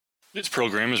This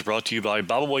program is brought to you by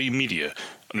Bible Way Media,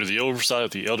 under the oversight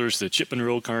of the elders of the Chipman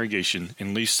Road Congregation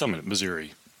in Lee Summit,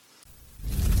 Missouri.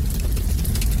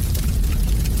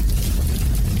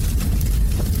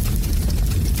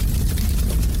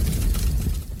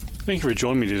 Thank you for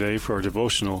joining me today for our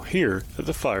devotional here at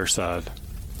the Fireside.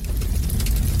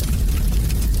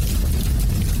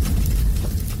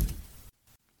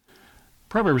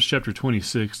 Proverbs chapter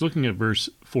 26, looking at verse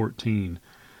 14.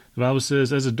 The Bible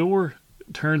says, "As a door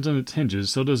turns on its hinges,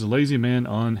 so does a lazy man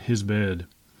on his bed."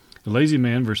 The lazy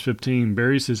man, verse 15,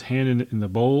 buries his hand in the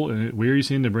bowl, and it wearies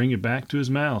him to bring it back to his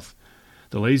mouth.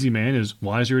 The lazy man is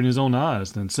wiser in his own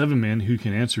eyes than 7 men who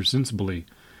can answer sensibly.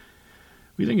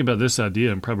 We think about this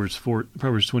idea in Proverbs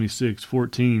 26,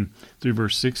 14 through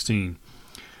verse 16.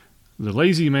 The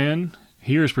lazy man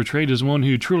here is portrayed as one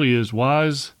who truly is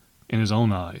wise in his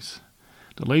own eyes.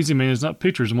 The lazy man is not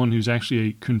pictured as one who's actually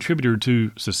a contributor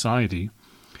to society.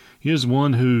 He is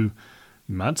one who,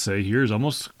 you might say here, is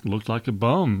almost looked like a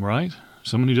bum, right?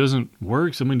 Someone who doesn't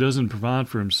work, someone who doesn't provide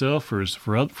for himself,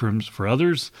 for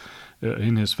others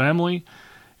in his family.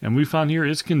 And we find here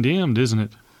it's condemned, isn't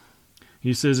it?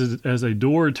 He says, as a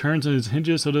door turns on its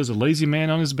hinges, so does a lazy man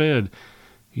on his bed.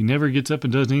 He never gets up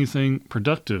and does anything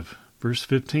productive. Verse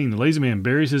 15, the lazy man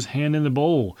buries his hand in the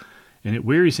bowl, and it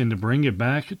wearies him to bring it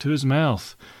back to his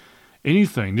mouth.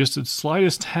 Anything, just the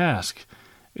slightest task,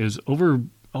 is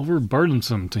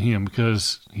overburdensome to him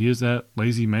because he is that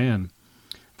lazy man.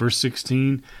 Verse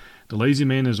 16, the lazy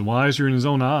man is wiser in his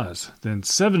own eyes than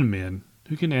 7 men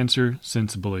who can answer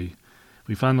sensibly.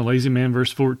 We find the lazy man,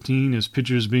 verse 14, is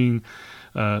pictured as being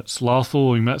slothful.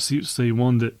 We might say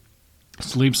one that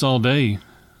sleeps all day.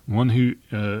 One who,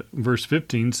 verse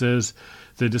 15, says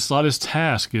that the slightest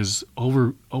task is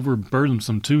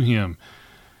overburdensome to him.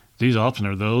 These often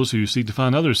are those who seek to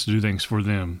find others to do things for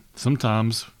them.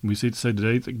 Sometimes we see to say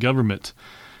today that government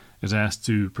is asked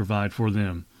to provide for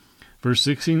them. Verse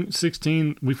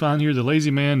 16, we find here the lazy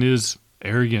man is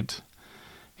arrogant.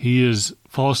 He is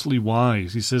falsely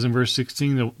wise. He says in verse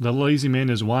 16, the lazy man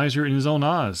is wiser in his own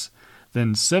eyes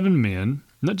than 7 men,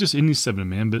 not just any 7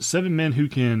 men, but 7 men who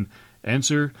can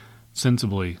answer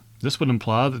sensibly. This would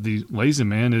imply that the lazy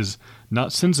man is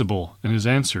not sensible in his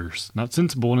answers, not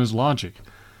sensible in his logic.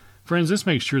 Friends, let's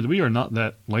make sure that we are not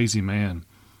that lazy man.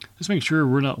 Let's make sure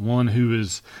we're not one who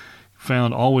is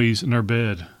found always in our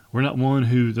bed. We're not one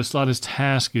who the slightest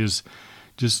task is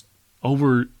just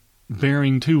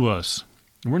overbearing to us.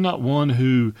 We're not one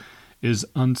who is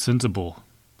unsensible.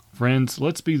 Friends,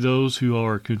 let's be those who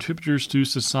are contributors to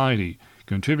society,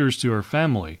 contributors to our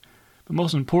family, but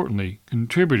most importantly,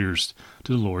 contributors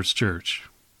to the Lord's church.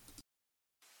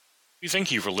 We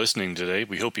thank you for listening today.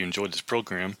 We hope you enjoyed this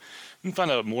program. You can find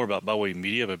out more about Bible Way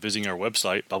Media by visiting our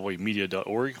website,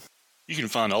 biblewaymedia.org. You can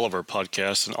find all of our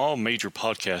podcasts on all major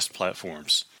podcast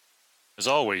platforms. As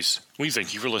always, we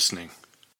thank you for listening.